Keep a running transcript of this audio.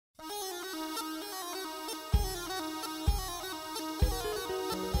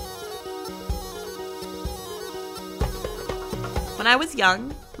When I was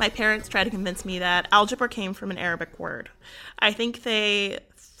young, my parents tried to convince me that algebra came from an Arabic word. I think they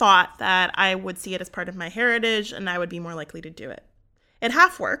thought that I would see it as part of my heritage and I would be more likely to do it. It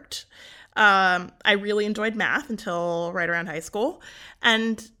half worked. I really enjoyed math until right around high school.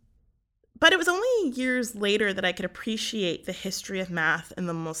 But it was only years later that I could appreciate the history of math in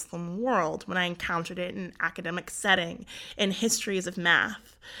the Muslim world when I encountered it in an academic setting in histories of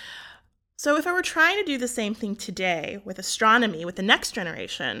math. So if I were trying to do the same thing today with astronomy, with the next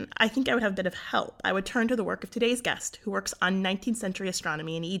generation, I think I would have a bit of help. I would turn to the work of today's guest, who works on 19th century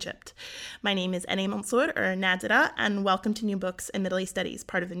astronomy in Egypt. My name is Ene Mansour, or Nadira, and welcome to New Books in Middle East Studies,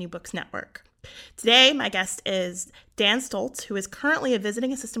 part of the New Books Network. Today, my guest is Dan Stolz, who is currently a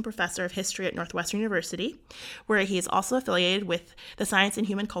visiting assistant professor of history at Northwestern University, where he is also affiliated with the Science and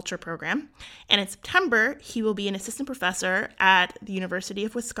Human Culture program. And in September, he will be an assistant professor at the University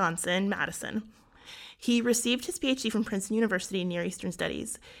of Wisconsin-Madison. He received his PhD from Princeton University in Near Eastern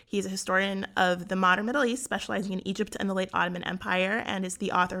Studies. He is a historian of the modern Middle East, specializing in Egypt and the late Ottoman Empire, and is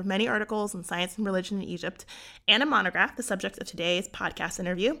the author of many articles on science and religion in Egypt, and a monograph, the subject of today's podcast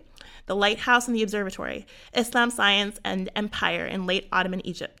interview, The Lighthouse and the Observatory, Islam, Science, and Empire in Late Ottoman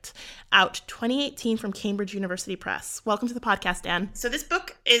Egypt, out 2018 from Cambridge University Press. Welcome to the podcast, Dan. So this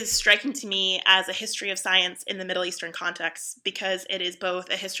book is striking to me as a history of science in the Middle Eastern context, because it is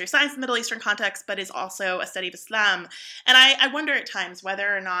both a history of science in the Middle Eastern context, but is also a study of Islam. And I wonder at times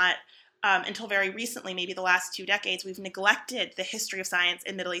whether or not, until very recently, maybe the last 2 decades, we've neglected the history of science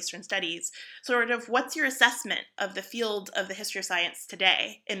in Middle Eastern studies. Sort of, what's your assessment of the field of the history of science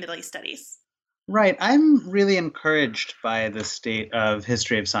today in Middle East studies? Right. I'm really encouraged by the state of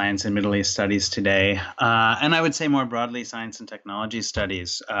history of science in Middle East studies today. And I would say more broadly, science and technology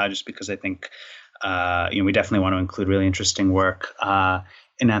studies, just because I think we definitely want to include really interesting work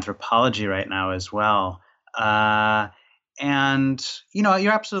in anthropology right now as well. And,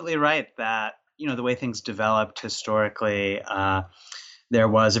 you're absolutely right that, the way things developed historically, there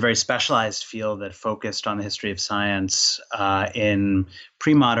was a very specialized field that focused on the history of science in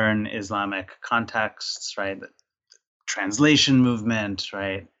pre-modern Islamic contexts, right? The translation movement,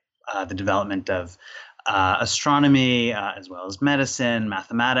 right? The development of astronomy, as well as medicine,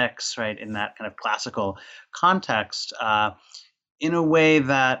 mathematics, right? In that kind of classical context, in a way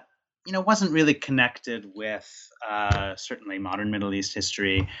that, wasn't really connected with certainly modern Middle East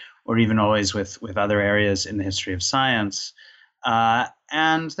history, or even always with other areas in the history of science.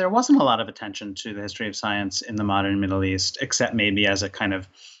 And there wasn't a lot of attention to the history of science in the modern Middle East, except maybe as a kind of,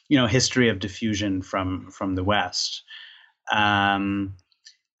 history of diffusion from the West. And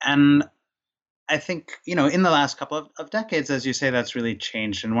I think, in the last couple of decades, as you say, that's really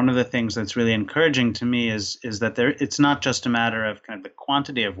changed. And one of the things that's really encouraging to me is that it's not just a matter of kind of the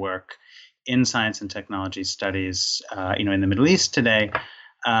quantity of work in science and technology studies, in the Middle East today,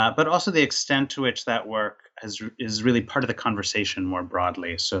 but also the extent to which that work is really part of the conversation more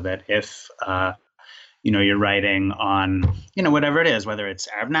broadly. So that if, you're writing on, whatever it is, whether it's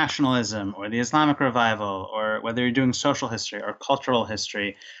Arab nationalism or the Islamic revival, or whether you're doing social history or cultural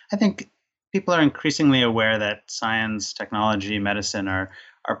history, I think people are increasingly aware that science, technology, medicine are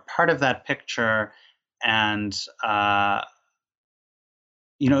part of that picture, and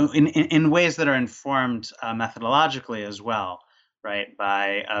in ways that are informed methodologically as well, right,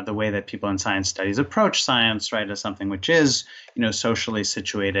 by the way that people in science studies approach science, right, as something which is socially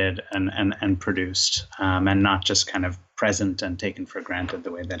situated and produced, and not just kind of present and taken for granted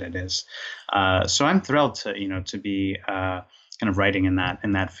the way that it is. So I'm thrilled to be kind of writing in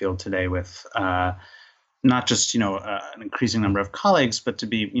that field today with not just an increasing number of colleagues, but to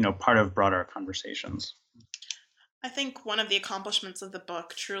be part of broader conversations. I think one of the accomplishments of the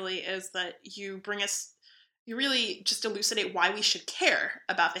book truly is that you really just elucidate why we should care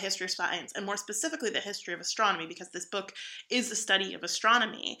about the history of science, and more specifically the history of astronomy, because this book is a study of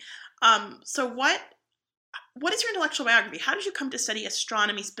astronomy. So what is your intellectual biography? How did you come to study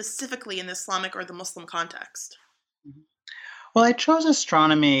astronomy specifically in the Islamic or the Muslim context? Well, I chose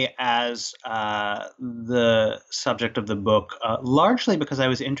astronomy as the subject of the book, largely because I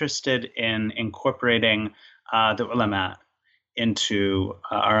was interested in incorporating the ulama into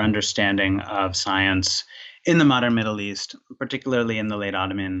our understanding of science in the modern Middle East, particularly in the late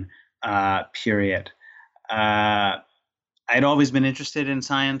Ottoman period. I'd always been interested in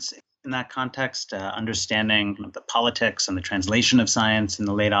science in that context, understanding the politics and the translation of science in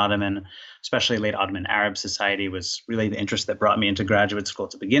the late Ottoman, especially late Ottoman Arab society, was really the interest that brought me into graduate school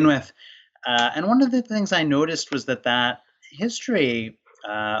to begin with. And one of the things I noticed was that history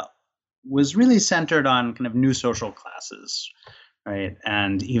was really centered on kind of new social classes, right?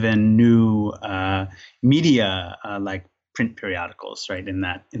 And even new media like print periodicals, right, in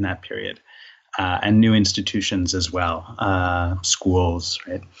that period, and new institutions as well, schools,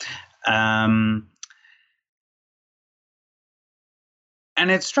 right. Um, And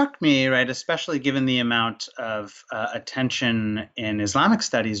it struck me, right, especially given the amount of attention in Islamic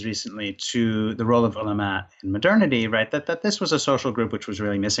studies recently to the role of ulama in modernity, right, that this was a social group which was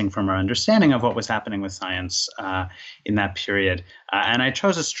really missing from our understanding of what was happening with science in that period. And I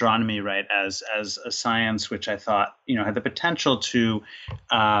chose astronomy, right, as a science which I thought, had the potential to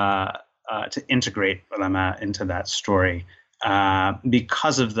integrate ulama into that story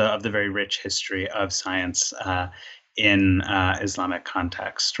because of the very rich history of science in Islamic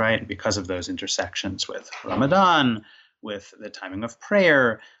context, right? Because of those intersections with Ramadan, with the timing of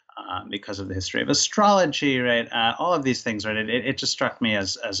prayer, because of the history of astrology, right? All of these things, right? It just struck me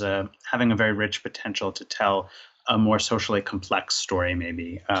as having a very rich potential to tell a more socially complex story,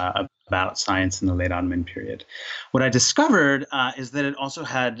 maybe about science in the late Ottoman period. What I discovered is that it also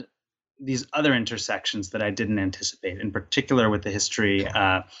had these other intersections that I didn't anticipate, in particular with the history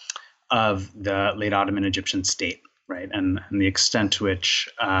of the late Ottoman Egyptian state, right, and the extent to which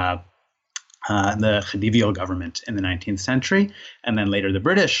the Khedivial government in the 19th century, and then later the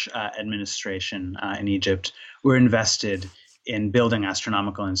British administration in Egypt, were invested in building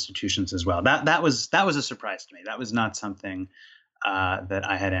astronomical institutions as well. That was a surprise to me. That was not something that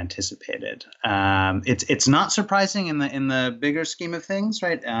I had anticipated. It's not surprising in the bigger scheme of things,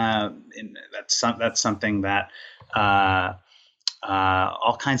 right? That's something that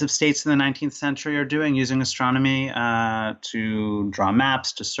all kinds of states in the 19th century are doing, using astronomy to draw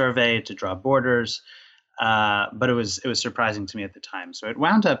maps, to survey, to draw borders. But it was surprising to me at the time. So it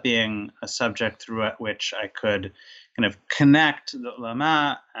wound up being a subject through which I could kind of connect the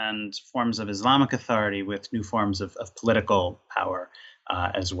ulama and forms of Islamic authority with new forms of political power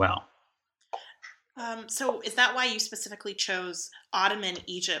as well. So is that why you specifically chose Ottoman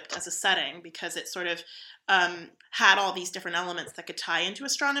Egypt as a setting? Because it sort of had all these different elements that could tie into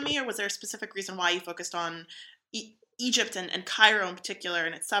astronomy? Or was there a specific reason why you focused on Egypt and Cairo in particular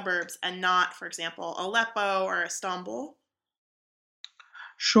and its suburbs, and not, for example, Aleppo or Istanbul?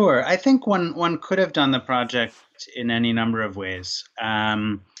 Sure. I think one could have done the project in any number of ways.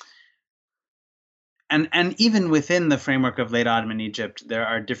 And even within the framework of late Ottoman Egypt, there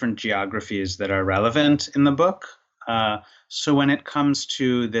are different geographies that are relevant in the book. So when it comes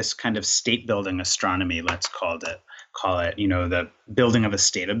to this kind of state building astronomy, let's call it, the building of a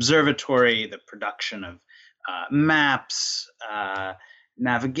state observatory, the production of maps,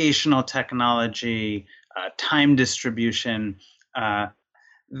 navigational technology, time distribution,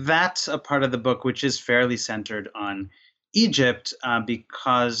 that's a part of the book which is fairly centered on Egypt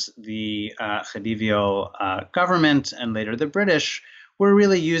because the Khedivial government and later the British were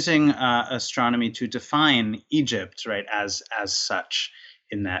really using astronomy to define Egypt, right, as such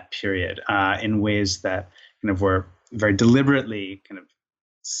in that period in ways that kind of were very deliberately kind of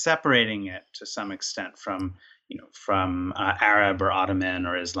separating it to some extent from Arab or Ottoman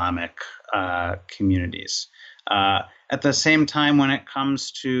or Islamic communities. At the same time, when it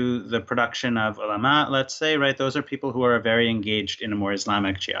comes to the production of ulama, let's say, right, those are people who are very engaged in a more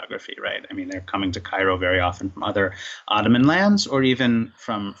Islamic geography, right? I mean, they're coming to Cairo very often from other Ottoman lands or even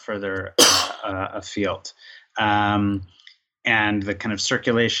from further afield. And the kind of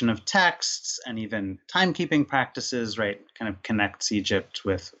circulation of texts and even timekeeping practices, right, kind of connects Egypt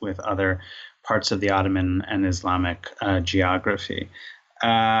with other parts of the Ottoman and Islamic geography.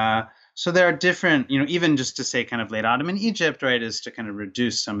 So there are different, even just to say kind of late Ottoman Egypt, right, is to kind of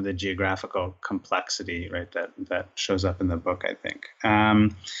reduce some of the geographical complexity, right, that shows up in the book, I think.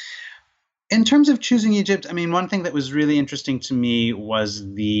 In terms of choosing Egypt, I mean, one thing that was really interesting to me was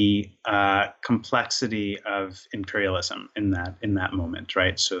the complexity of imperialism in that moment,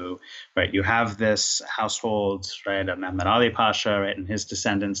 right? So, right, you have this household, right, of Mehmed Ali Pasha, right, and his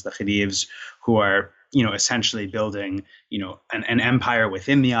descendants, the Khedives, who are essentially building, an empire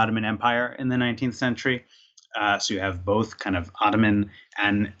within the Ottoman Empire in the 19th century. So you have both kind of Ottoman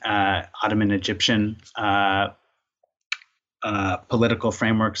and Ottoman Egyptian political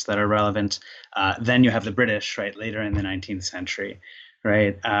frameworks that are relevant. Then you have the British, right, later in the 19th century,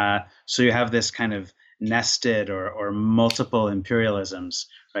 right? So you have this kind of nested or multiple imperialisms,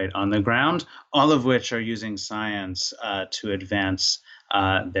 right, on the ground, all of which are using science to advance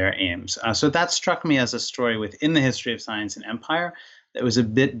their aims. So that struck me as a story within the history of science and empire that was a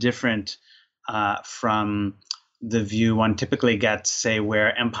bit different from the view one typically gets, say,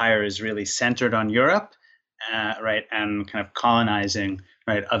 where empire is really centered on Europe, right, and kind of colonizing,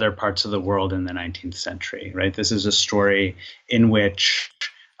 right, other parts of the world in the 19th century, right? This is a story in which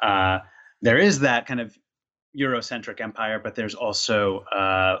there is that kind of Eurocentric empire, but there's also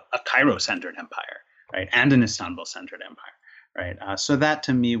a Cairo-centered empire, right, and an Istanbul-centered empire, right. So that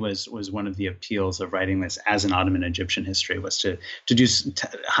to me was one of the appeals of writing this as an Ottoman Egyptian history, was to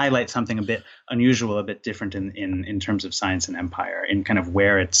highlight something a bit unusual, a bit different in terms of science and empire, in kind of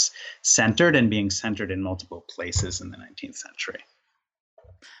where it's centered and being centered in multiple places in the 19th century.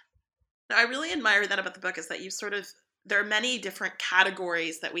 I really admire that about the book, is that there are many different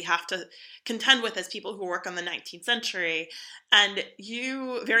categories that we have to contend with as people who work on the 19th century. And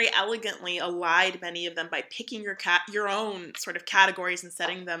you very elegantly allied many of them by picking your own sort of categories and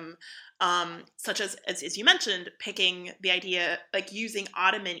setting them, such as you mentioned, picking the idea, like using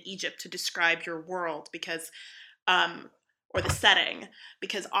Ottoman Egypt to describe your world, because or the setting,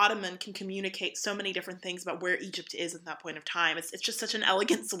 because Ottoman can communicate so many different things about where Egypt is at that point of time. It's just such an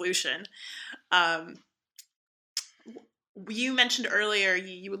elegant solution. You mentioned earlier,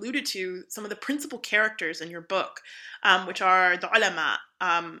 you alluded to some of the principal characters in your book, which are the ulama,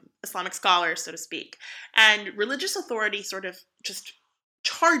 Islamic scholars, so to speak. And religious authority sort of just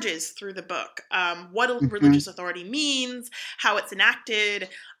charges through the book. What religious authority means, how it's enacted,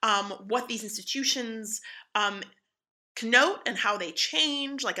 what these institutions connote and how they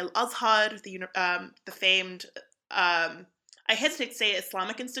change, like Al-Azhar, the famed, I hesitate to say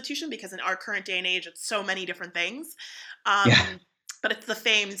Islamic institution, because in our current day and age, it's so many different things. But it's the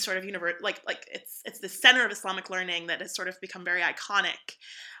famed sort of like it's the center of Islamic learning that has sort of become very iconic.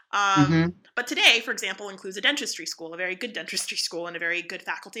 But today, for example, includes a dentistry school, a very good dentistry school, and a very good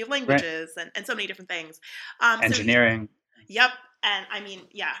faculty of languages, right, and so many different things. Engineering. Yep. And I mean,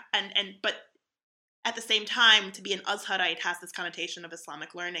 yeah. But at the same time, to be an Azharite has this connotation of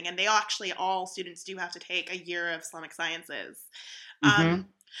Islamic learning, and all students do have to take a year of Islamic sciences.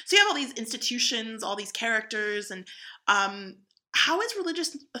 So you have all these institutions, all these characters, and how is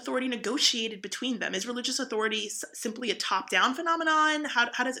religious authority negotiated between them? Is religious authority simply a top-down phenomenon?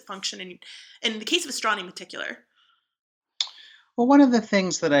 How does it function in the case of astronomy in particular? Well, one of the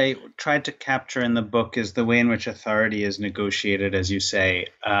things that I tried to capture in the book is the way in which authority is negotiated, as you say,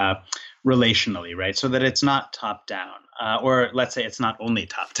 relationally, right? So that it's not top-down, or let's say it's not only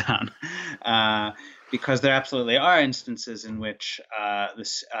top-down, because there absolutely are instances in which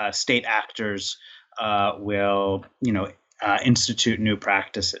state actors will, institute new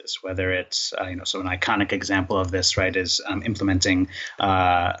practices, whether it's, so an iconic example of this, right, is implementing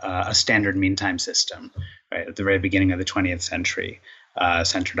a standard meantime system, right, at the very beginning of the 20th century,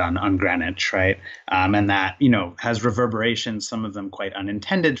 centered on Greenwich, right, and that, has reverberations, some of them quite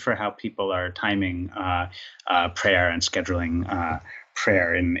unintended, for how people are timing prayer and scheduling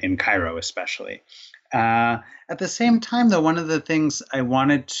prayer in Cairo, especially. At the same time, though, one of the things I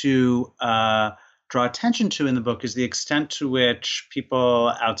wanted to draw attention to in the book is the extent to which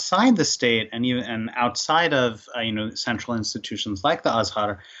people outside the state and outside of central institutions like the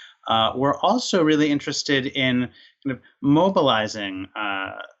Azhar were also really interested in kind of mobilizing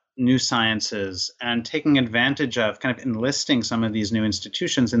new sciences and taking advantage of kind of enlisting some of these new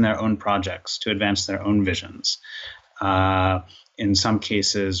institutions in their own projects to advance their own visions. In some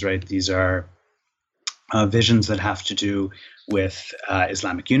cases, right, these are visions that have to do with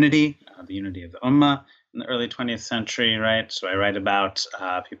Islamic unity, the unity of the Ummah in the early 20th century, right? So I write about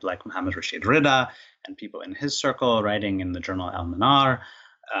people like Muhammad Rashid Rida and people in his circle, writing in the journal Al-Manar,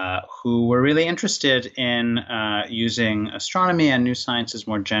 who were really interested in using astronomy and new sciences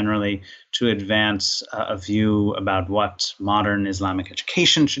more generally to advance a view about what modern Islamic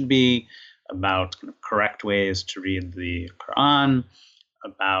education should be, about kind of correct ways to read the Quran,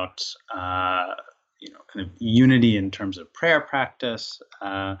 about kind of unity in terms of prayer practice.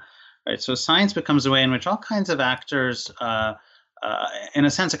 Right, so science becomes a way in which all kinds of actors, in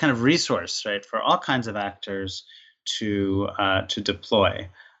a sense, a kind of resource, right, for all kinds of actors to deploy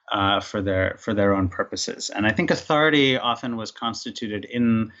for their own purposes. And I think authority often was constituted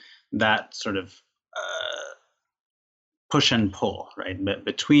in that sort of push and pull, right,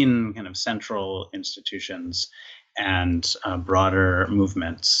 between kind of central institutions and broader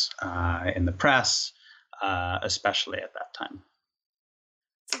movements in the press, especially at that time.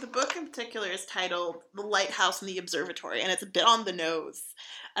 So the book in particular is titled The Lighthouse and the Observatory, and it's a bit on the nose.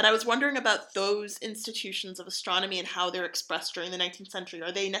 And I was wondering about those institutions of astronomy and how they're expressed during the 19th century.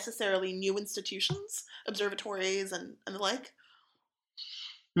 Are they necessarily new institutions, observatories and the like?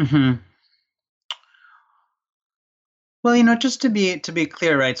 Well, just to be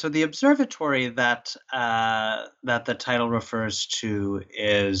clear, right? So the observatory that the title refers to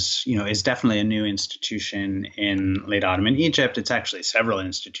is definitely a new institution in late Ottoman Egypt. It's actually several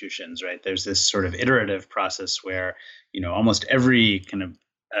institutions, right? There's this sort of iterative process where almost every kind of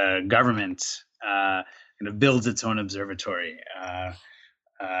government kind of builds its own observatory.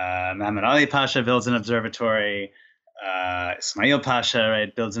 Muhammad Ali Pasha builds an observatory. Ismail Pasha,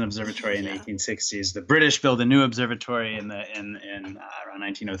 right, builds an observatory in the 1860s. The British build a new observatory in around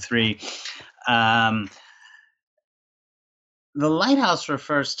 1903. The Lighthouse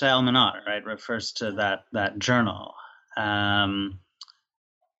refers to El Manar, right? Refers to that journal,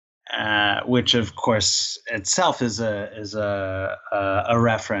 which of course itself is a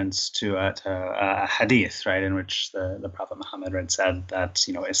reference to a hadith, right, in which the Prophet Muhammad had said that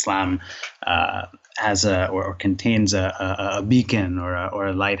Islam has or contains a beacon or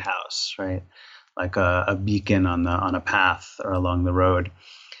a lighthouse, right, like a beacon on a path or along the road,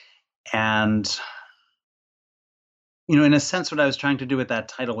 and in a sense, what I was trying to do with that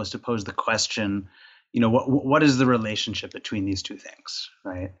title was to pose the question, what is the relationship between these two things,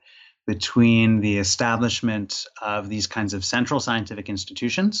 right? Between the establishment of these kinds of central scientific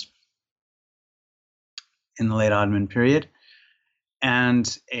institutions in the late Ottoman period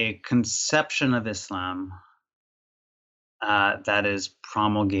and a conception of Islam that is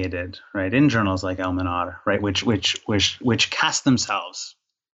promulgated, right, in journals like El Manar, right, which cast themselves,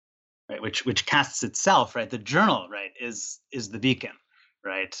 right, which casts itself, right, the journal, right, is the beacon,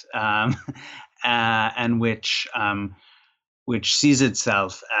 right, and which sees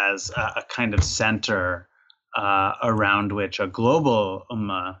itself as a kind of center around which a global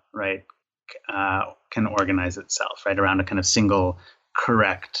ummah, right, can organize itself, right, around a kind of single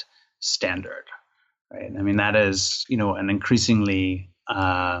correct standard, right. I mean, that is, an increasingly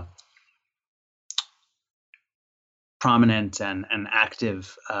prominent and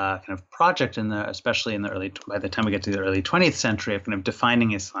active kind of project especially in the by the time we get to the early 20th century, of kind of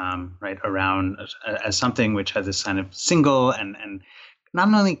defining Islam, right, around as something which has this kind of single and not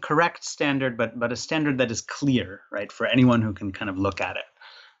only correct standard, but a standard that is clear, right, for anyone who can kind of look at it.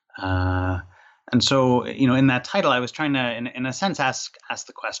 And so, in that title, I was trying to, in a sense, ask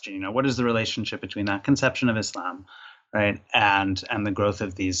the question, what is the relationship between that conception of Islam, right, and the growth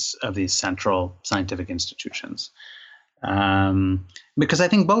of these central scientific institutions. Because I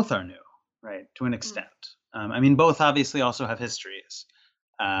think both are new, right, to an extent. I mean, both obviously also have histories,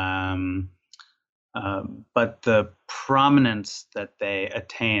 but the prominence that they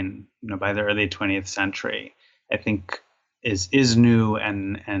attain, by the early 20th century, I think is new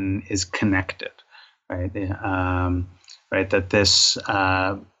and is connected, right? Right, that this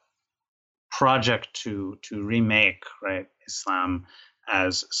project to remake, right, Islam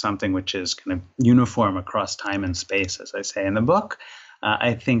as something which is kind of uniform across time and space, as I say in the book,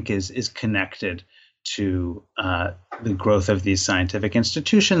 I think is connected to the growth of these scientific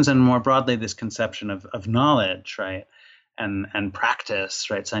institutions, and more broadly, this conception of knowledge, right, and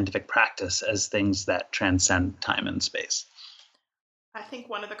practice, right, scientific practice as things that transcend time and space. I think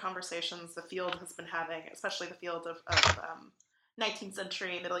one of the conversations the field has been having, especially the field of 19th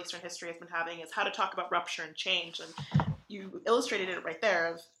century Middle Eastern history has been having, is how to talk about rupture and change. And you illustrated it right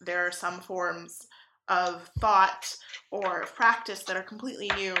there. There are some forms of thought or practice that are completely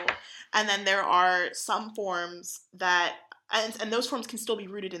new, and then there are some forms that, and those forms can still be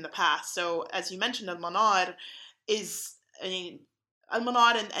rooted in the past. So, as you mentioned, Al-Manar and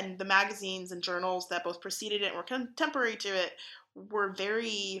the magazines and journals that both preceded it and were contemporary to it were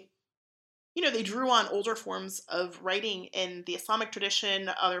very, they drew on older forms of writing in the Islamic tradition,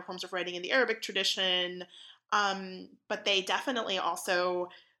 other forms of writing in the Arabic tradition, but they definitely also,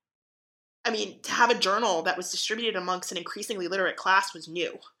 to have a journal that was distributed amongst an increasingly literate class was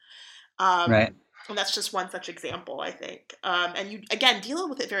new. Right. And that's just one such example, I think. And you, again, deal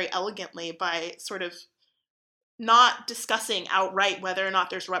with it very elegantly by sort of not discussing outright whether or not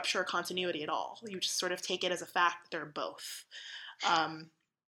there's rupture or continuity at all. You just sort of take it as a fact that they're both.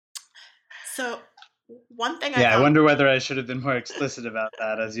 So one thing I wonder whether I should have been more explicit about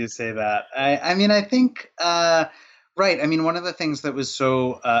that as you say that. I think, right. I mean, one of the things that was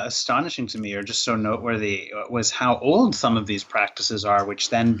so astonishing to me, or just so noteworthy, was how old some of these practices are, which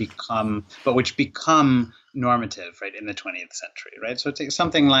become normative, right, in the 20th century, right? So take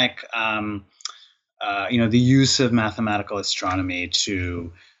something like, the use of mathematical astronomy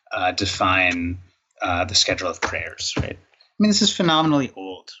to define the schedule of prayers, right? I mean, this is phenomenally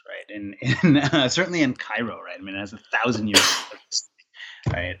old, right? In certainly in Cairo, right? I mean, it has 1,000 years of history,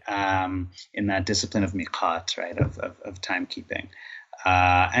 right? In that discipline of miqat, right, of timekeeping,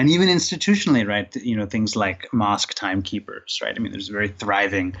 and even institutionally, right? Things like mosque timekeepers, right? I mean, there's a very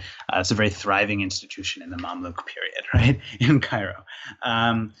thriving, institution in the Mamluk period, right, in Cairo.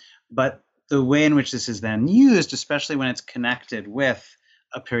 But the way in which this is then used, especially when it's connected with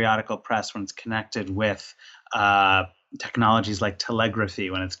a periodical press, when it's connected with technologies like telegraphy,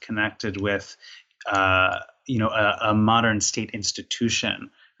 when it's connected with a modern state institution,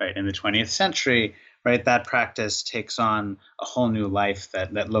 right, in the 20th century, right, that practice takes on a whole new life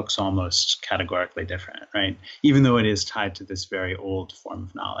that looks almost categorically different, right, even though it is tied to this very old form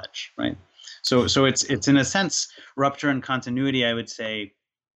of knowledge, right. So it's in a sense rupture and continuity. I would say,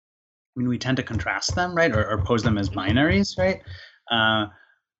 I mean, we tend to contrast them, right, or pose them as binaries, right. Uh,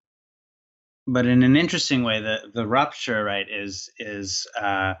 but in an interesting way, the rupture, right, is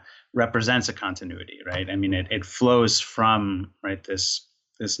represents a continuity, right. I mean, it flows from, right, this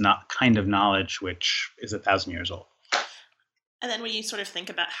not kind of knowledge which is 1,000 years old. And then when you sort of think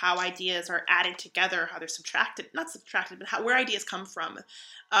about how ideas are added together, how they're subtracted, not subtracted, but where ideas come from,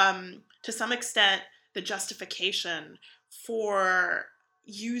 to some extent, the justification for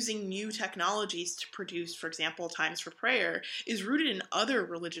using new technologies to produce, for example, times for prayer is rooted in other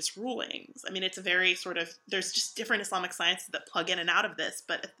religious rulings. I mean, it's a very sort of, there's just different Islamic sciences that plug in and out of this,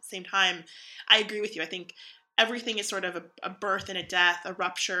 but at the same time, I agree with you. I think everything is sort of a birth and a death, a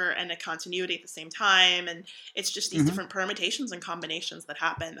rupture and a continuity at the same time. And it's just these different permutations and combinations that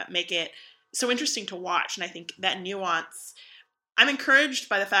happen that make it so interesting to watch. And I think that nuance, I'm encouraged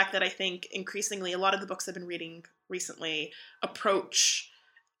by the fact that I think increasingly a lot of the books I've been reading recently approach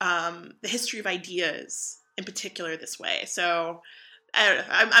the history of ideas in particular this way. So I don't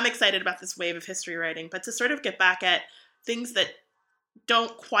know, I'm excited about this wave of history writing, but to sort of get back at things that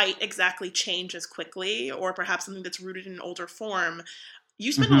don't quite exactly change as quickly, or perhaps something that's rooted in an older form.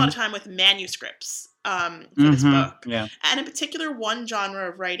 You spend a lot of time with manuscripts for this book, Yeah. and in particular, one genre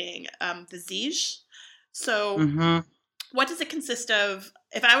of writing, the Zij. So, what does it consist of?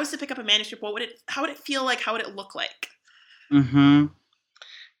 If I was to pick up a manuscript, how would it feel like? How would it look like?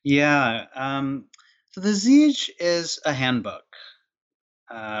 Yeah. So the Zij is a handbook,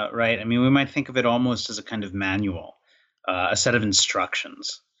 right? I mean, we might think of it almost as a kind of manual, a set of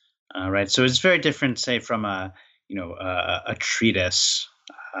instructions, right? So it's very different, say, from a treatise,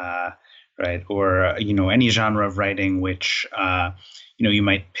 right, or any genre of writing which you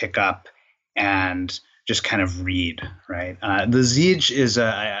might pick up and just kind of read, right? The Zij is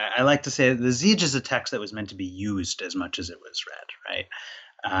I like to say the Zij is a text that was meant to be used as much as it was read, right?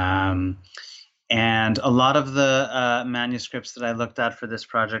 And a lot of the manuscripts that I looked at for this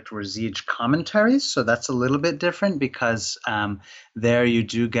project were Zij commentaries. So that's a little bit different because there you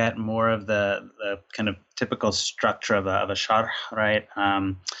do get more of the kind of typical structure of a sharh, right?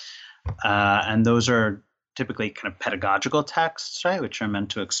 And those are typically kind of pedagogical texts, right, which are meant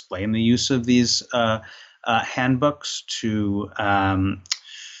to explain the use of these handbooks to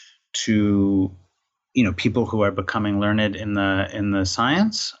people who are becoming learned in the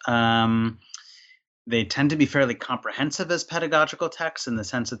science. They tend to be fairly comprehensive as pedagogical texts in the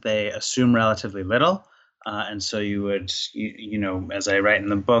sense that they assume relatively little. And so you would, as I write in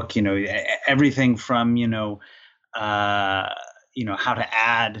the book, everything from, how to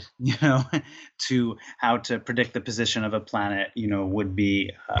add, to how to predict the position of a planet, would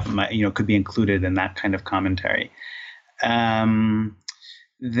be, could be included in that kind of commentary.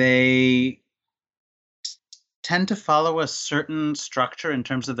 They tend to follow a certain structure in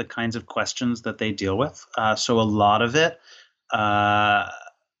terms of the kinds of questions that they deal with. So a lot of it has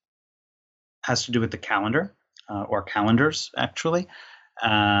to do with the calendar or calendars, actually.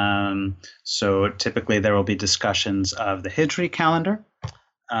 So typically there will be discussions of the Hijri calendar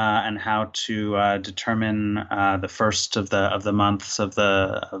and how to determine the first of the months of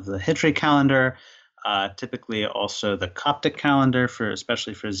the Hijri calendar. Typically, also the Coptic calendar,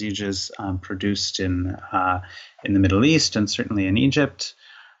 especially for Zijs produced in the Middle East and certainly in Egypt.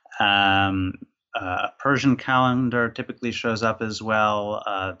 Persian calendar typically shows up as well.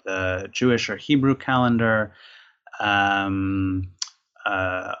 The Jewish or Hebrew calendar.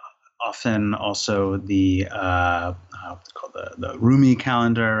 Often also the the Rumi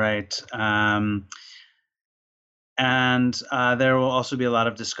calendar, right? And there will also be a lot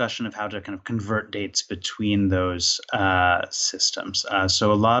of discussion of how to kind of convert dates between those systems.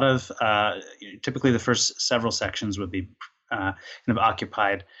 So a lot of typically the first several sections would be kind of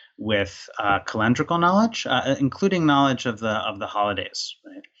occupied with calendrical knowledge, including knowledge of the holidays,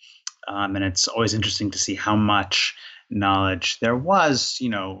 right? And it's always interesting to see how much knowledge there was,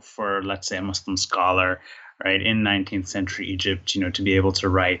 for, let's say, a Muslim scholar, right, in 19th century Egypt, to be able to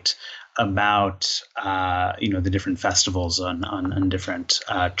write about the different festivals on different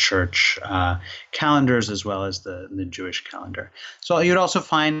church calendars, as well as the Jewish calendar. So you'd also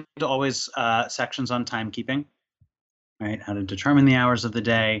find always sections on timekeeping, right? How to determine the hours of the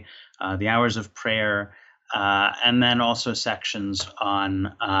day, the hours of prayer, and then also sections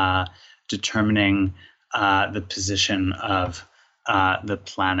on determining the position of the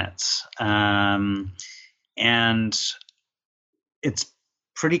planets. And it's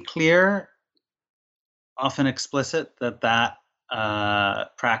pretty clear, often explicit, that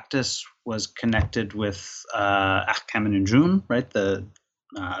practice was connected with Ahkam Nujum, right? The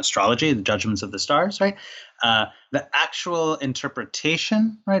astrology, the judgments of the stars, right? The actual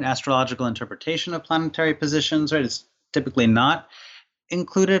interpretation, right? Astrological interpretation of planetary positions, right? Is typically not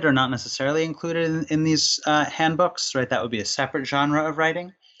included or not necessarily included in these handbooks, right? That would be a separate genre of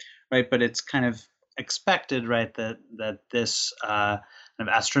writing, right? But it's kind of expected, right, that this kind of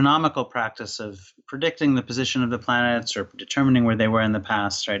astronomical practice of predicting the position of the planets or determining where they were in the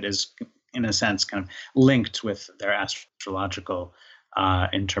past, right, is in a sense kind of linked with their astrological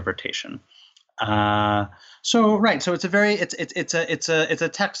interpretation. So right, so it's a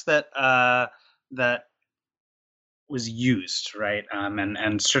text that that was used, right?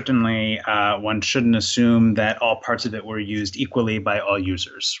 And certainly one shouldn't assume that all parts of it were used equally by all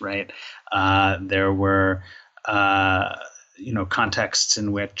users, right? There were, contexts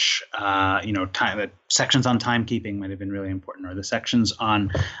in which, the sections on timekeeping might have been really important, or the sections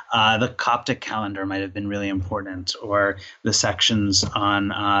on the Coptic calendar might have been really important, or the sections on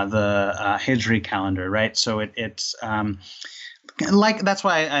the Hijri calendar, right? So it's that's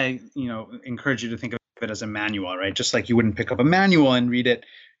why I encourage you to think of it as a manual, right? Just like you wouldn't pick up a manual and read it,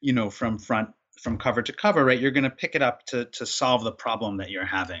 from cover to cover, right? You're going to pick it up to solve the problem that you're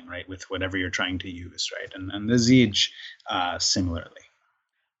having, right, with whatever you're trying to use, right? And the Zij similarly.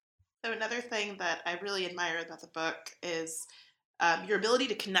 So another thing that I really admire about the book is your ability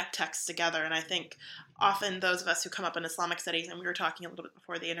to connect texts together. And I think often those of us who come up in Islamic studies, and we were talking a little bit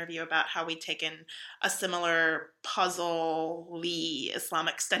before the interview about how we'd taken a similar puzzle-y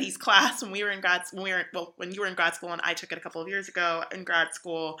Islamic studies class when you were in grad school, and I took it a couple of years ago in grad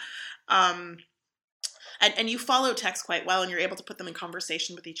school. And you follow text quite well, and you're able to put them in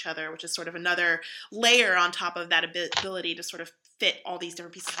conversation with each other, which is sort of another layer on top of that ability to sort of fit all these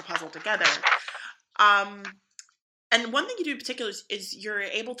different pieces of the puzzle together. And one thing you do in particular is you're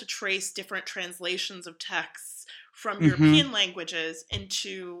able to trace different translations of texts from European languages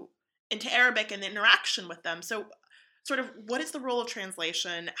into Arabic and the interaction with them. So sort of what is the role of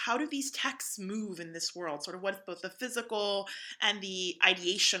translation? How do these texts move in this world? Sort of what's both the physical and the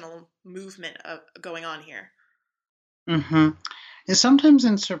ideational movement going on here? Sometimes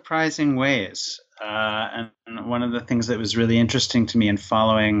in surprising ways. And one of the things that was really interesting to me in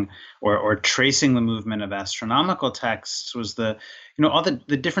following or tracing the movement of astronomical texts was all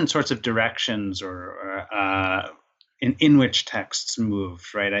the different sorts of directions or in which texts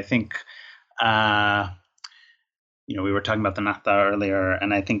moved, right? I think, we were talking about the Nahda earlier,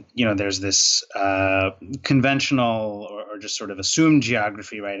 and I think, there's this conventional or just sort of assumed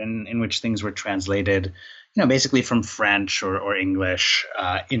geography, right, in which things were translated basically from French or English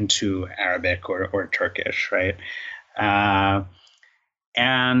into Arabic or Turkish, right?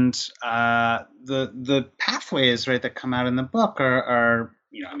 And the pathways, right, that come out in the book are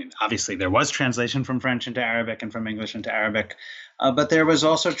obviously there was translation from French into Arabic and from English into Arabic, but there was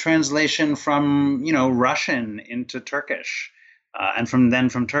also translation from Russian into Turkish, and from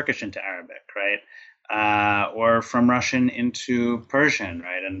Turkish into Arabic, right? Or from Russian into Persian,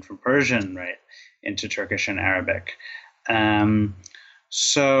 right, and from Persian, right, into Turkish and Arabic.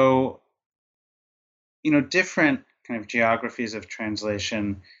 So, different kind of geographies of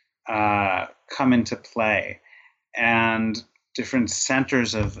translation come into play, and different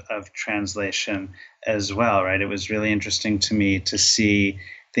centers of translation as well, right? It was really interesting to me to see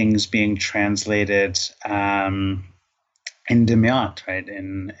things being translated in Dimyat, right,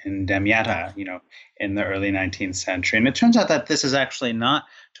 in Damietta, in the early 19th century. And it turns out that this is actually not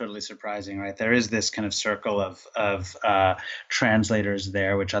totally surprising, right? There is this kind of circle of translators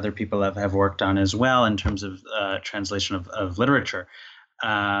there, which other people have worked on as well in terms of translation of literature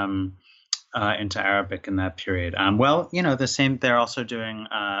into Arabic in that period. The same, they're also doing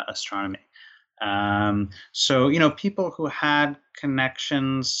astronomy. So, people who had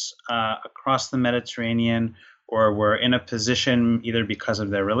connections across the Mediterranean or were in a position, either because of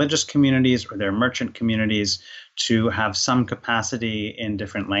their religious communities or their merchant communities, to have some capacity in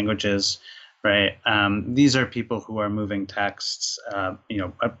different languages, right? These are people who are moving texts,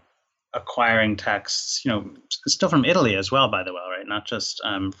 acquiring texts, still from Italy as well, by the way, right? Not just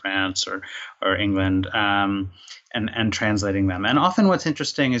France or England, and translating them. And often what's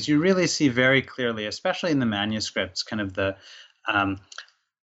interesting is you really see very clearly, especially in the manuscripts, kind of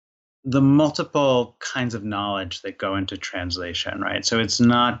the multiple kinds of knowledge that go into translation, right? So it's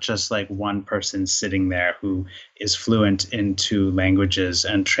not just like one person sitting there who is fluent into languages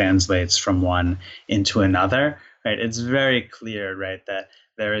and translates from one into another, right? It's very clear, right, that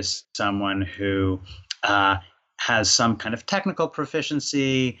there is someone who uh, has some kind of technical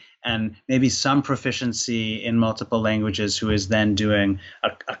proficiency and maybe some proficiency in multiple languages, who is then doing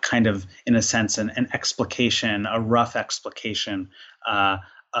a kind of, in a sense, an explication, a rough explication uh,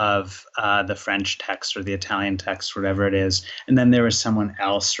 of the French text or the Italian text, whatever it is. And then there is someone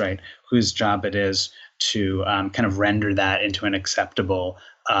else, right, whose job it is to kind of render that into an acceptable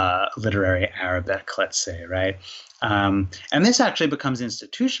literary Arabic, let's say, right? And this actually becomes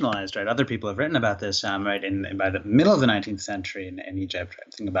institutionalized, right? Other people have written about this, right, by the middle of the 19th century in Egypt.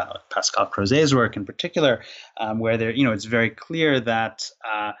 I'm thinking about Pascal Crozet's work in particular, where there, it's very clear that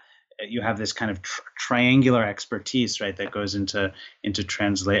you have this kind of triangular expertise, right, that goes into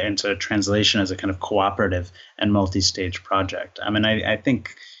translation as a kind of cooperative and multi-stage project. I mean, I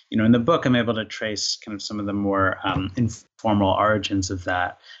think, in the book, I'm able to trace kind of some of the more informal origins of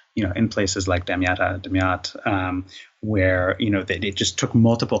that, in places like Damyat, where, they just took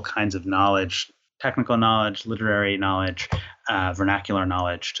multiple kinds of knowledge, technical knowledge, literary knowledge, vernacular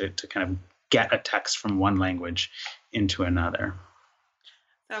knowledge to kind of get a text from one language into another.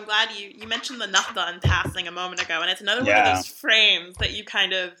 So I'm glad you mentioned the Nahda in passing a moment ago, and it's another one of those frames that you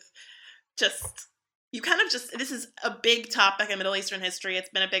kind of just, this is a big topic in Middle Eastern history. It's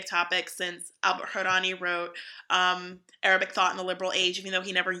been a big topic since Albert Harani wrote Arabic Thought in the Liberal Age, even though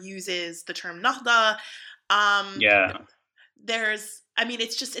he never uses the term Nahda.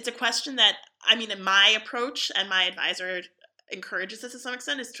 It's a question that, in my approach, and my advisor encourages this to some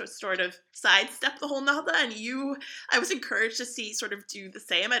extent, is to sort of sidestep the whole Nahda, and I was encouraged to see sort of do the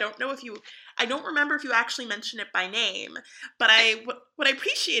same. I don't remember if you actually mentioned it by name, but what I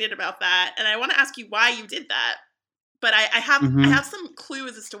appreciated about that, and I want to ask you why you did that, but I have some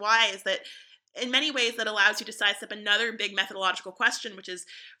clues as to why, is that in many ways that allows you to sidestep another big methodological question, which is,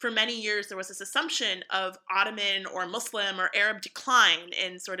 for many years there was this assumption of Ottoman or Muslim or Arab decline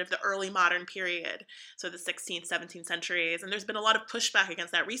in sort of the early modern period, so the 16th, 17th centuries, and there's been a lot of pushback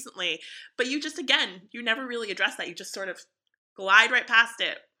against that recently, but you never really address that. You just sort of glide right past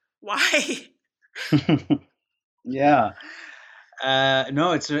it. Why? Yeah.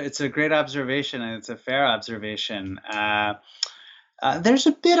 No, it's a great observation, and it's a fair observation. There's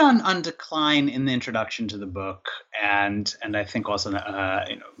a bit on decline in the introduction to the book, and I think also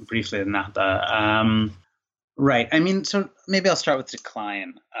briefly in Nahda. Right. So maybe I'll start with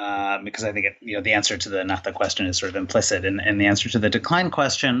decline, because I think the answer to the Nahda question is sort of implicit in the answer to the decline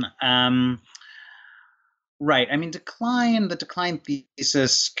question. Right. The decline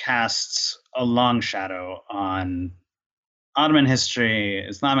thesis casts a long shadow on Ottoman history,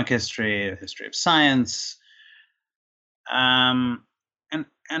 Islamic history, the history of science.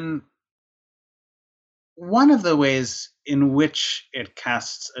 And one of the ways in which it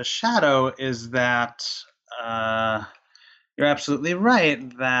casts a shadow is that you're absolutely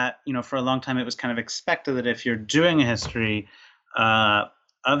right that, for a long time it was kind of expected that if you're doing a history of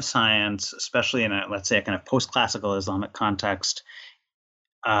science, especially in let's say a kind of post-classical Islamic context,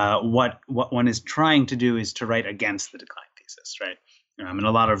 what one is trying to do is to write against the decline thesis, right? And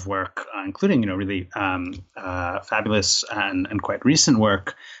a lot of work, including really fabulous and quite recent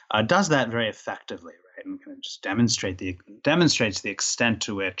work, does that very effectively, right? And kind of just demonstrates the extent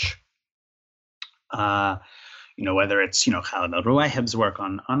to which, whether it's Khalid al-Ruwayhib's work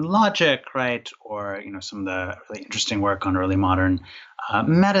on logic, right, or some of the really interesting work on early modern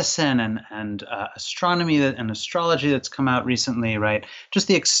medicine and astronomy and astrology that's come out recently, right? Just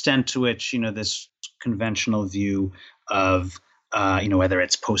the extent to which this conventional view of whether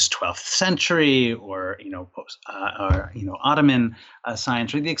it's post 12th century or post Ottoman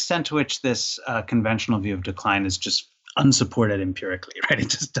science, or the extent to which this conventional view of decline is just unsupported empirically, right? It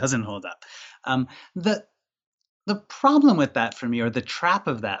just doesn't hold up. The problem with that for me, or the trap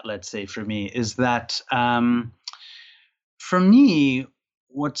of that, let's say for me, is that for me,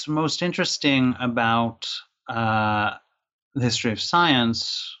 what's most interesting about the history of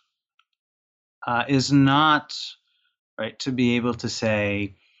science is not, right, to be able to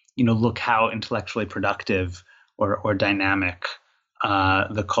say, look how intellectually productive or dynamic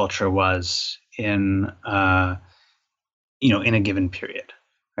the culture was in a given period,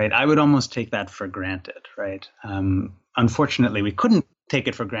 right? I would almost take that for granted, right? Unfortunately, we couldn't take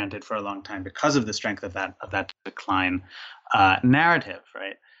it for granted for a long time because of the strength of that decline narrative,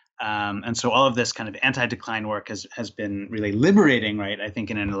 right? And so all of this kind of anti-decline work has been really liberating, right? I think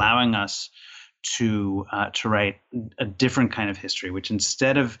in allowing us to write a different kind of history, which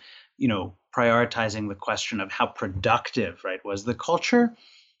instead of prioritizing the question of how productive, right, was the culture,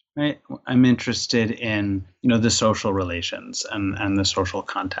 right? I'm interested in, the social relations and the social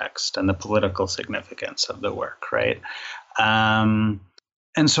context and the political significance of the work, right? Um,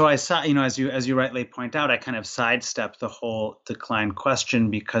 and so I saw, as you rightly point out, I kind of sidestepped the whole decline question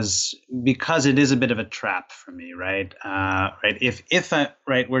because it is a bit of a trap for me, right? Right. If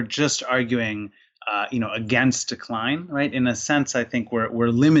we're just arguing, against decline, right? In a sense, I think we're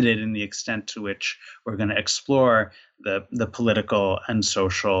limited in the extent to which we're going to explore the political and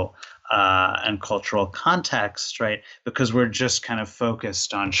social and cultural context, right? Because we're just kind of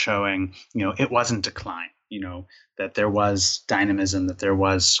focused on showing, it wasn't decline, that there was dynamism, that there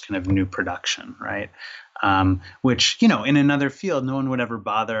was kind of new production, right? Which, in another field, no one would ever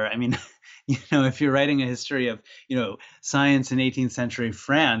bother. I mean, if you're writing a history of, science in 18th century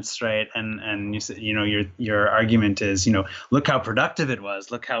France, right? And you said, your argument is, look how productive it was.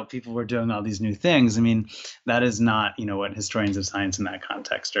 Look how people were doing all these new things. I mean, that is not, what historians of science in that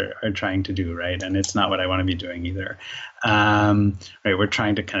context are trying to do, right? And it's not what I want to be doing either. Right? We're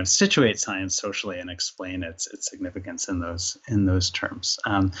trying to kind of situate science socially and explain its significance in those terms.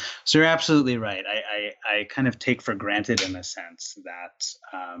 So you're absolutely right. I kind of take for granted, in a sense, that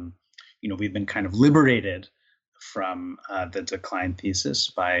we've been kind of liberated from the decline thesis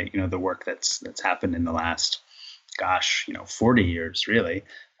by the work that's happened in the last 40 years, really.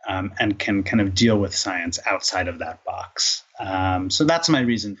 And can kind of deal with science outside of that box. So that's my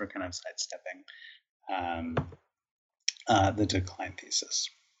reason for kind of sidestepping the decline thesis.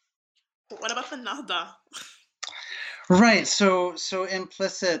 What about the Nahda? Right. So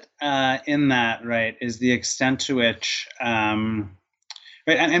implicit in that, right, is the extent to which, right.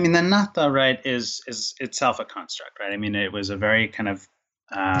 I mean, the Nahda, right, is itself a construct, right? I mean, it was a very kind of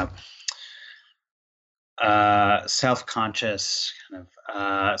self-conscious kind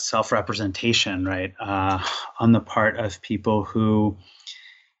of self-representation, right, on the part of people who,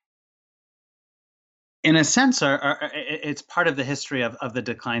 in a sense, it's part of the history of the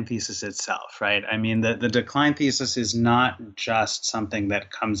decline thesis itself, right? I mean, the decline thesis is not just something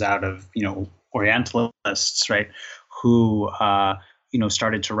that comes out of Orientalists, right, who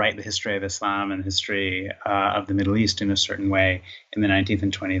started to write the history of Islam and history of the Middle East in a certain way in the 19th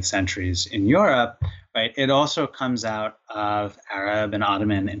and 20th centuries in Europe, right? It also comes out of Arab and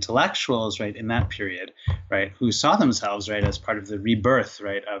Ottoman intellectuals, right, in that period, right, who saw themselves, right, as part of the rebirth,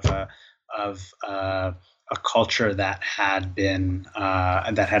 right, of a culture that had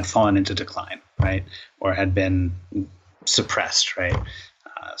fallen into decline, right, or had been suppressed, right.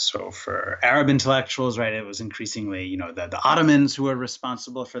 So for Arab intellectuals, right, it was increasingly, the Ottomans who were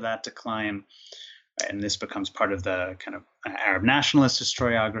responsible for that decline, right? And this becomes part of the kind of Arab nationalist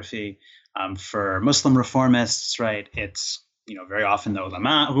historiography. For Muslim reformists, right, it's very often the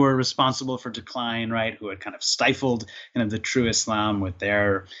ulama who are responsible for decline, right, who had kind of stifled kind of the true Islam with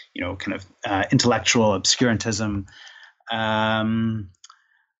their, kind of intellectual obscurantism.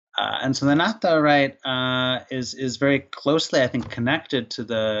 And so the Nahda, right, is very closely, I think, connected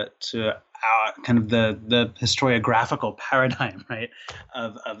to our kind of the historiographical paradigm, right,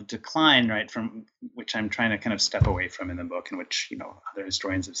 of decline, right, from which I'm trying to kind of step away from in the book, and which other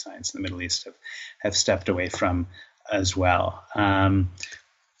historians of science in the Middle East have stepped away from as well.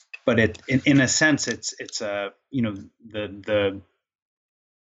 But in a sense, it's a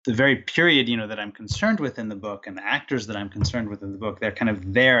the very period that I'm concerned with in the book, and the actors that I'm concerned with in the book, they're kind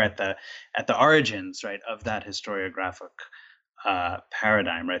of there at the origins, right, of that historiographic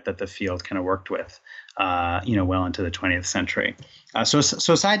paradigm, right, that the field kind of worked with, well into the 20th century. So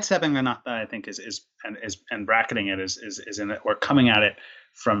sidestepping the Nahda, I think, is bracketing it is in it, or coming at it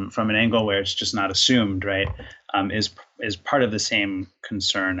from an angle where it's just not assumed, right, is part of the same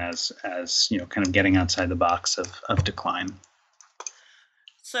concern as kind of getting outside the box of decline.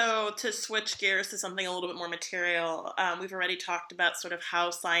 So to switch gears to something a little bit more material, we've already talked about sort of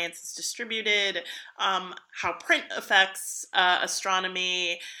how science is distributed, how print affects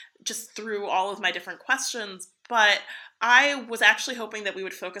astronomy, just through all of my different questions. But I was actually hoping that we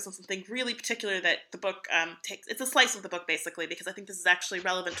would focus on something really particular that the book takes. It's a slice of the book, basically, because I think this is actually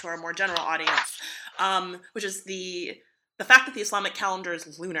relevant to our more general audience, which is the fact that the Islamic calendar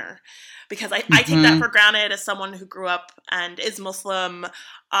is lunar, because I take that for granted as someone who grew up and is Muslim,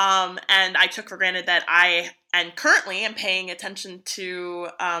 and I took for granted that I, and currently am paying attention to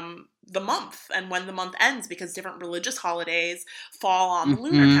the month and when the month ends, because different religious holidays fall on the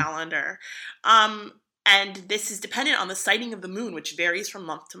lunar calendar. And this is dependent on the sighting of the moon, which varies from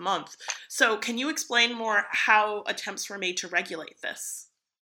month to month. So can you explain more how attempts were made to regulate this?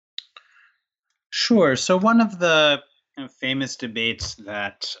 Sure. So one of the famous debates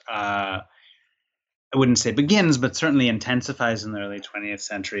that I wouldn't say begins, but certainly intensifies in the early 20th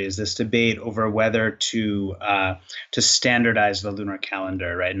century, is this debate over whether to standardize the lunar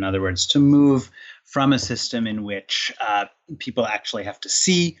calendar, right? In other words, to move from a system in which people actually have to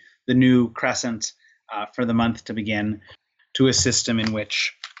see the new crescent for the month to begin, to a system in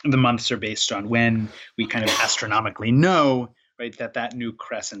which the months are based on when we kind of astronomically know, right, that new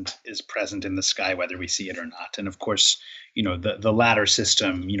crescent is present in the sky, whether we see it or not. And of course, the latter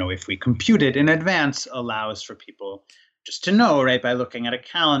system, if we compute it in advance, allows for people just to know, right, by looking at a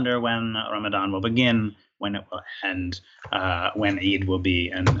calendar when Ramadan will begin, when it will end, when Eid will be,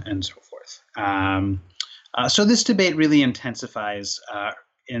 and so forth. So this debate really intensifies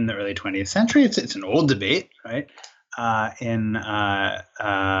in the early 20th century. It's an old debate, right? In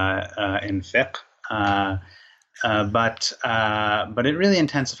fiqh, but it really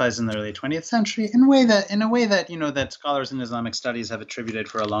intensifies in the early 20th century in a way that that scholars in Islamic studies have attributed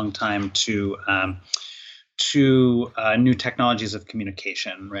for a long time to new technologies of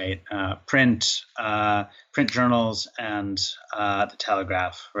communication, right? Print journals, and the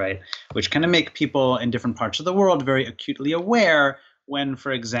telegraph, right? Which kind of make people in different parts of the world very acutely aware when,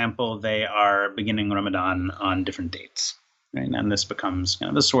 for example, they are beginning Ramadan on different dates, right? And this becomes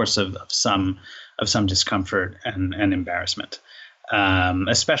kind of a source of some discomfort and embarrassment,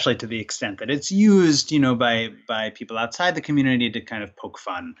 especially to the extent that it's used, by people outside the community to kind of poke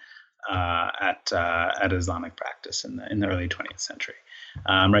fun at Islamic practice in the early 20th century.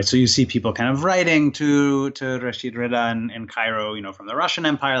 Right, so you see people kind of writing to Rashid Rida in Cairo, from the Russian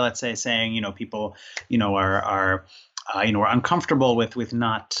Empire, let's say, saying, people, are we're uncomfortable with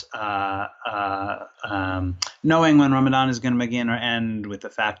not knowing when Ramadan is going to begin or end, with the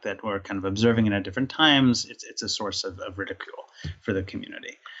fact that we're kind of observing it at different times. It's a source of ridicule for the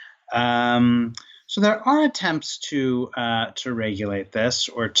community. So there are attempts to regulate this,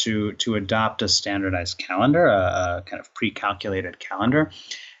 or to adopt a standardized calendar, a kind of pre-calculated calendar,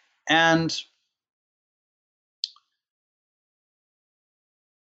 and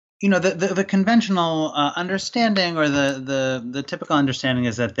the conventional understanding, or the typical understanding,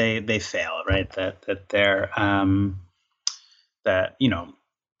 is that they fail, right? That they're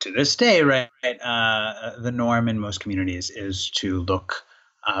to this day, right? The norm in most communities is to look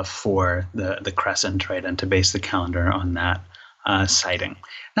for the crescent, right, and to base the calendar on that sighting.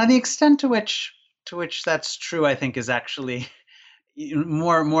 Now, the extent to which that's true, I think, is actually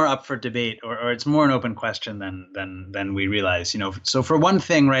more up for debate, or it's more an open question than we realize. So for one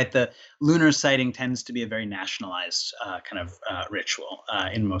thing, right, the lunar sighting tends to be a very nationalized kind of ritual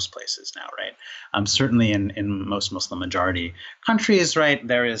in most places now, right? Certainly in most Muslim majority countries, right,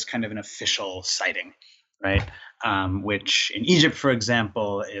 there is kind of an official sighting, right, which in Egypt, for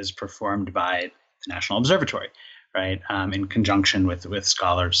example, is performed by the National Observatory, right, in conjunction with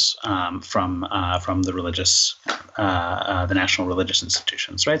scholars from the religious, the national religious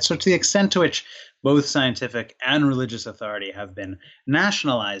institutions, right. So to the extent to which both scientific and religious authority have been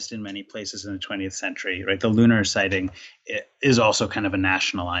nationalized in many places in the 20th century, right, the lunar sighting is also kind of a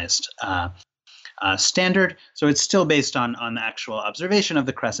nationalized standard. So it's still based on the actual observation of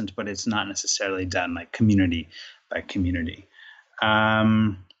the crescent, but it's not necessarily done like community by community.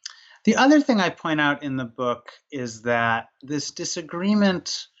 The other thing I point out in the book is that this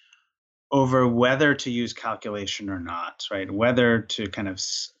disagreement over whether to use calculation or not, right? Whether to kind of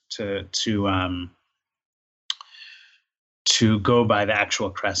to go by the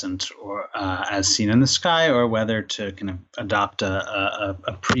actual crescent, or as seen in the sky, or whether to kind of adopt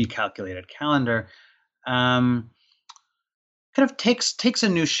a pre-calculated calendar, kind of takes a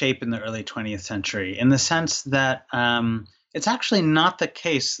new shape in the early 20th century, in the sense that it's actually not the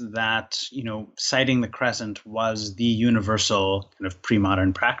case that sighting the crescent was the universal kind of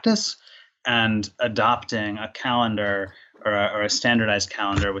pre-modern practice, and adopting a calendar, or a standardized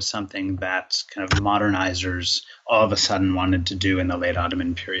calendar, was something that kind of modernizers all of a sudden wanted to do in the late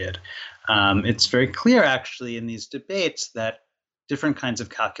Ottoman period. It's very clear, actually, in these debates, that different kinds of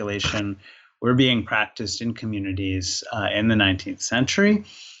calculation were being practiced in communities in the 19th century,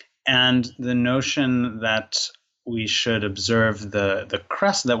 and the notion that we should observe the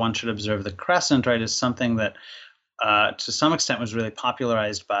crescent, that one should observe the crescent, right, is something that to some extent was really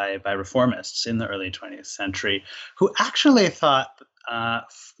popularized by reformists in the early 20th century, who actually thought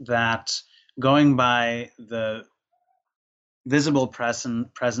that going by the visible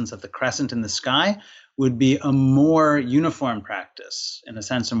presence of the crescent in the sky would be a more uniform practice, in a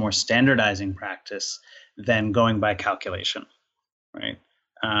sense, a more standardizing practice, than going by calculation, right?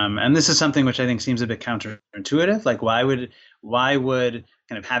 And this is something which I think seems a bit counterintuitive. Like, why would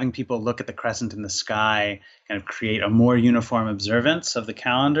kind of having people look at the crescent in the sky kind of create a more uniform observance of the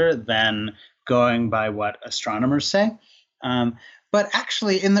calendar than going by what astronomers say. Um, but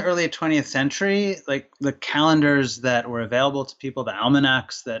actually, in the early 20th century, like the calendars that were available to people, the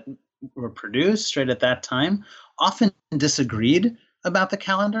almanacs that were produced right at that time, often disagreed about the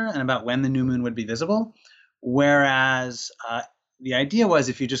calendar and about when the new moon would be visible. Whereas the idea was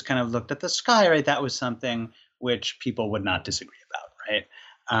if you just kind of looked at the sky, right, that was something which people would not disagree about, right?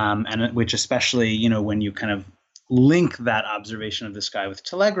 And which especially, when you kind of link that observation of the sky with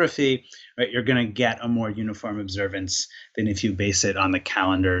telegraphy, right, you're going to get a more uniform observance than if you base it on the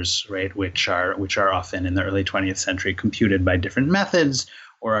calendars, right, which are often in the early 20th century computed by different methods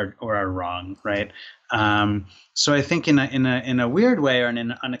or are wrong, right? So I think in a weird way or in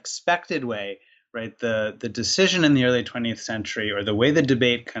an unexpected way, right, the decision in the early 20th century or the way the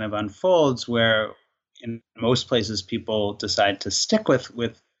debate kind of unfolds, where in most places people decide to stick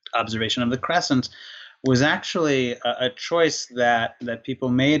with observation of the crescent, was actually a choice that people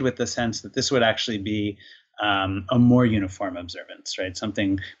made with the sense that this would actually be a more uniform observance, right?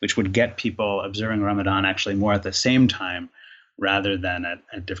 Something which would get people observing Ramadan actually more at the same time rather than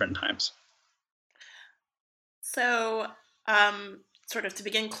at different times. So, sort of to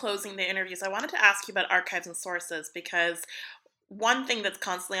begin closing the interviews, I wanted to ask you about archives and sources, because one thing that's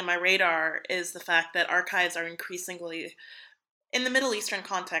constantly on my radar is the fact that archives are increasingly, in the Middle Eastern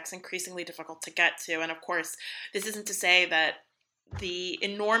context, increasingly difficult to get to. And of course, this isn't to say that the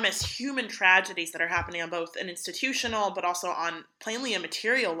enormous human tragedies that are happening on both an institutional but also on plainly a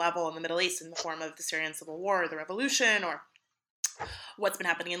material level in the Middle East in the form of the Syrian civil war, the revolution, or what's been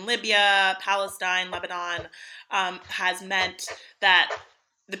happening in Libya, Palestine, Lebanon, has meant that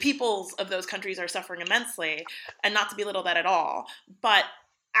the peoples of those countries are suffering immensely, and not to belittle that at all. But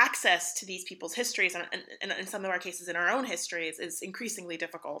access to these people's histories, and in some of our cases in our own histories, is increasingly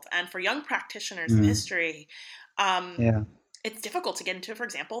difficult. And for young practitioners of history, Yeah. it's difficult to get into, for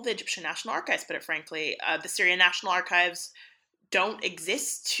example, the Egyptian National Archives, put it frankly. The Syrian National Archives don't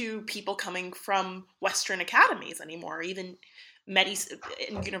exist to people coming from Western academies anymore, even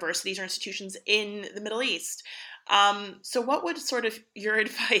universities or institutions in the Middle East. So what would sort of your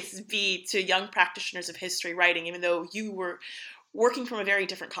advice be to young practitioners of history writing, even though you were working from a very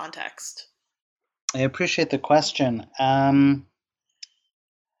different context? I appreciate the question. I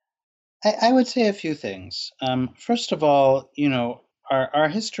would say a few things. First of all, our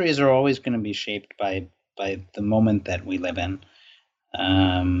histories are always going to be shaped by the moment that we live in.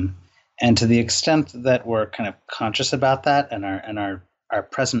 And to the extent that we're kind of conscious about that, and our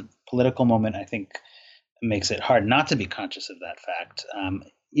present political moment, I think, makes it hard not to be conscious of that fact.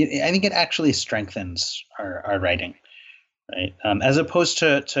 I think it actually strengthens our writing, right? As opposed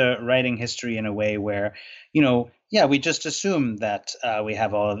to writing history in a way where, we just assume that we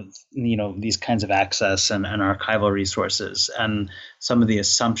have all of, these kinds of access and archival resources, and some of the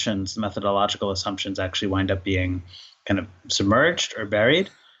assumptions, the methodological assumptions, actually wind up being kind of submerged or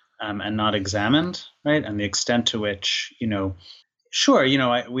buried, and not examined, right? And the extent to which, sure,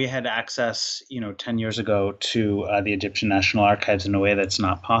 we had access, 10 years ago to the Egyptian National Archives in a way that's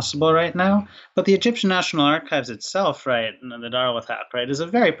not possible right now. But the Egyptian National Archives itself, right, and the Dar al-Wathaq, right, is a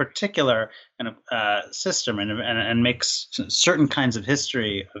very particular kind of system, and makes certain kinds of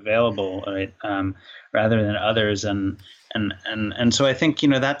history available, right, rather than others. And so I think,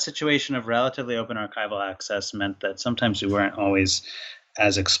 that situation of relatively open archival access meant that sometimes we weren't always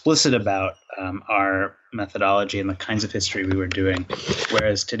as explicit about our methodology and the kinds of history we were doing,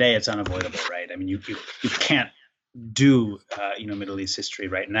 whereas today it's unavoidable, right? I mean, you can't do Middle East history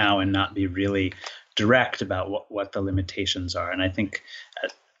right now and not be really direct about what the limitations are. And I think,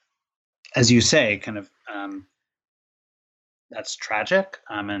 as you say, kind of that's tragic,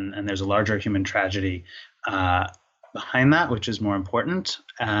 and there's a larger human tragedy behind that, which is more important.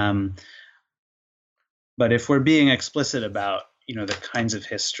 But if we're being explicit about the kinds of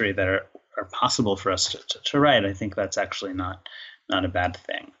history that are possible for us to write, I think that's actually not a bad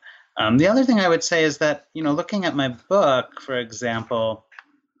thing. The other thing I would say is that, looking at my book, for example,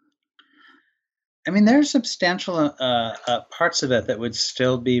 I mean, there are substantial parts of it that would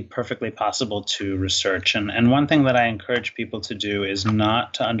still be perfectly possible to research. And one thing that I encourage people to do is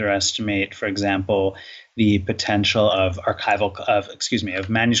not to underestimate, for example, the potential of of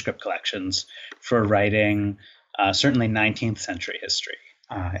manuscript collections for writing certainly 19th century history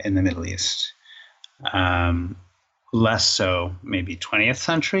in the Middle East. Less so maybe 20th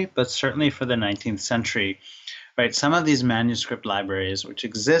century, but certainly for the 19th century, right? Some of these manuscript libraries, which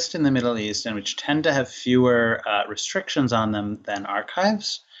exist in the Middle East and which tend to have fewer restrictions on them than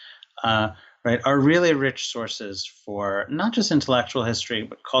archives, right, are really rich sources for not just intellectual history,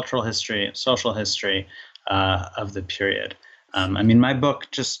 but cultural history, social history of the period. I mean, my book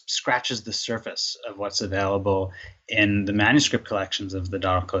just scratches the surface of what's available in the manuscript collections of the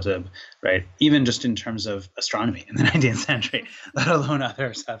Dar al-Kutub, right? Even just in terms of astronomy in the 19th century, let alone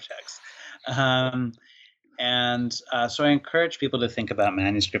other subjects. So I encourage people to think about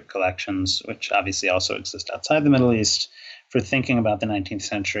manuscript collections, which obviously also exist outside the Middle East, for thinking about the 19th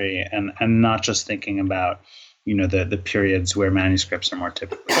century and not just thinking about, the periods where manuscripts are more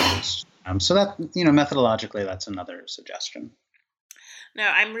typically used. So that, methodologically, that's another suggestion. No,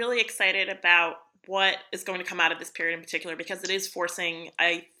 I'm really excited about what is going to come out of this period in particular, because it is forcing,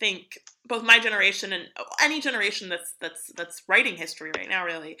 I think, both my generation and any generation that's writing history right now,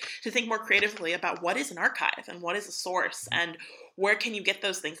 really, to think more creatively about what is an archive and what is a source and where can you get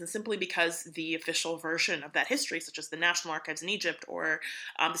those things. And simply because the official version of that history, such as the National Archives in Egypt or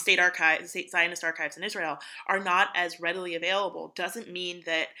the State Archives, the State Zionist Archives in Israel, are not as readily available, doesn't mean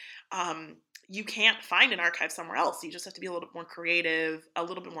that you can't find an archive somewhere else. You just have to be a little bit more creative, a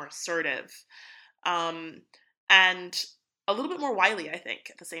little bit more assertive, and a little bit more wily, I think,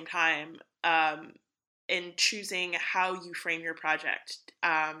 at the same time, in choosing how you frame your project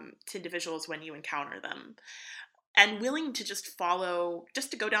to individuals when you encounter them, and willing to just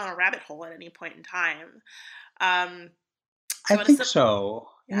to go down a rabbit hole at any point in time. I think so.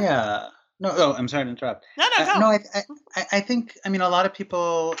 Yeah. No, I'm sorry to interrupt. No, go. No, I think, a lot of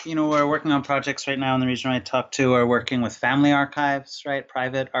people, who are working on projects right now in the region I talk to are working with family archives, right?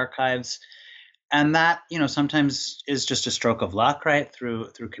 Private archives. And that, sometimes is just a stroke of luck, right?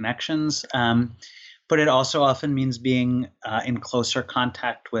 Through connections. But it also often means being in closer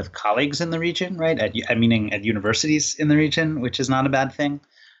contact with colleagues in the region, right? Meaning at universities in the region, which is not a bad thing.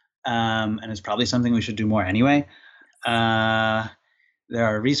 And it's probably something we should do more anyway. There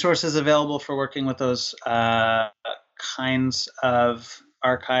are resources available for working with those kinds of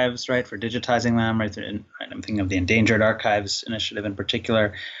archives, right? For digitizing them, right? I'm thinking of the Endangered Archives Initiative in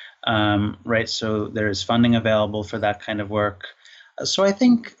particular, right? So there is funding available for that kind of work. So I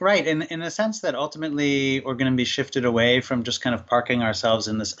think, right, in a sense that ultimately we're going to be shifted away from just kind of parking ourselves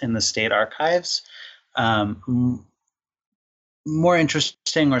in the state archives. More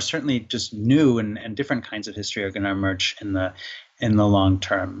interesting, or certainly just new and different kinds of history are going to emerge in the long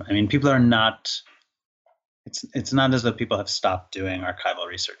term. I mean, people are not. It's not as though people have stopped doing archival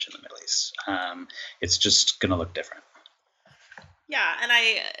research in the Middle East. It's just going to look different. Yeah, and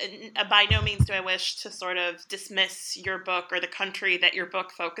I by no means do I wish to sort of dismiss your book or the country that your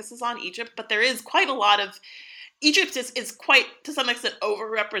book focuses on, Egypt, but there is quite a lot of Egypt is quite, to some extent,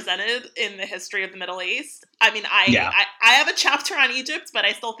 overrepresented in the history of the Middle East. I mean, I have a chapter on Egypt, but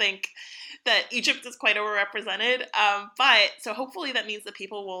I still think that Egypt is quite overrepresented. But so hopefully that means that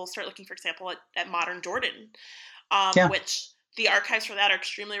people will start looking, for example, at modern Jordan, which the archives for that are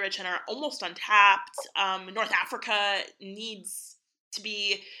extremely rich and are almost untapped. North Africa needs to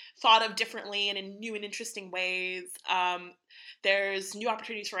be thought of differently and in new and interesting ways. There's new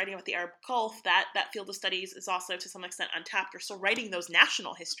opportunities for writing about the Arab Gulf. That field of studies is also to some extent untapped. We're still writing those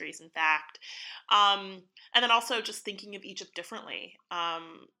national histories, in fact. And then also just thinking of Egypt differently.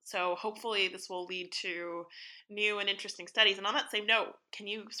 So hopefully this will lead to new and interesting studies. And on that same note, can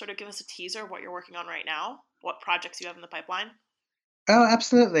you sort of give us a teaser of what you're working on right now? What projects you have in the pipeline? Oh,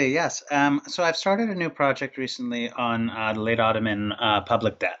 absolutely, yes. So I've started a new project recently on the late Ottoman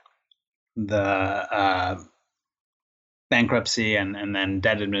public debt. The bankruptcy and then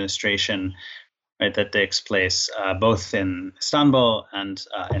debt administration, right, that takes place both in Istanbul and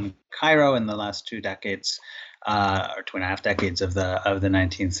in Cairo in the last 2 decades, or 2.5 decades of the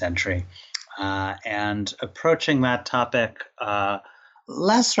 19th century, and approaching that topic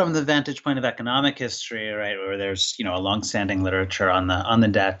less from the vantage point of economic history, right, where there's a longstanding literature on the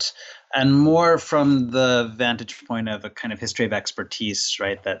debt, and more from the vantage point of a kind of history of expertise,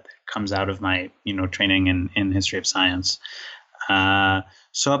 right, that comes out of my training in history of science.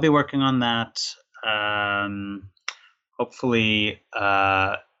 So I'll be working on that. Hopefully,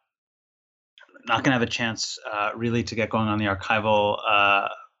 not going to have a chance really to get going on the archival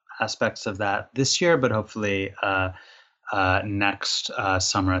aspects of that this year, but hopefully next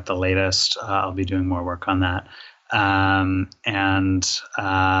summer at the latest, I'll be doing more work on that.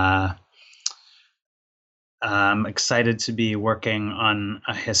 I'm excited to be working on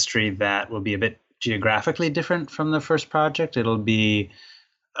a history that will be a bit geographically different from the first project. It'll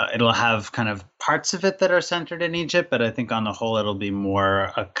have kind of parts of it that are centered in Egypt, but I think on the whole it'll be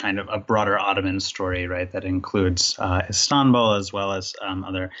more a kind of a broader Ottoman story, right? That includes Istanbul as well as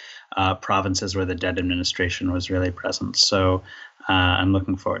other provinces where the debt administration was really present. So I'm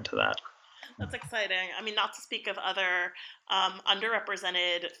looking forward to that. That's exciting. I mean, not to speak of other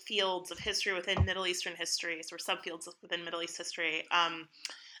underrepresented fields of history within Middle Eastern history, or subfields within Middle East history.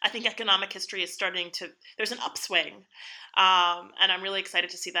 I think economic history is there's an upswing. And I'm really excited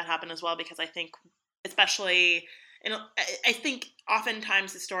to see that happen as well, because I think, especially, I think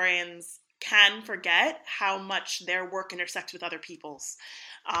oftentimes historians can forget how much their work intersects with other people's.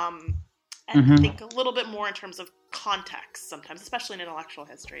 And think a little bit more in terms of context sometimes, especially in intellectual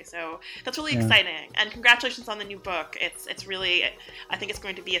history. So that's really exciting. And congratulations on the new book. It's really, I think it's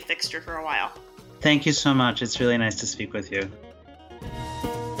going to be a fixture for a while. Thank you so much. It's really nice to speak with you.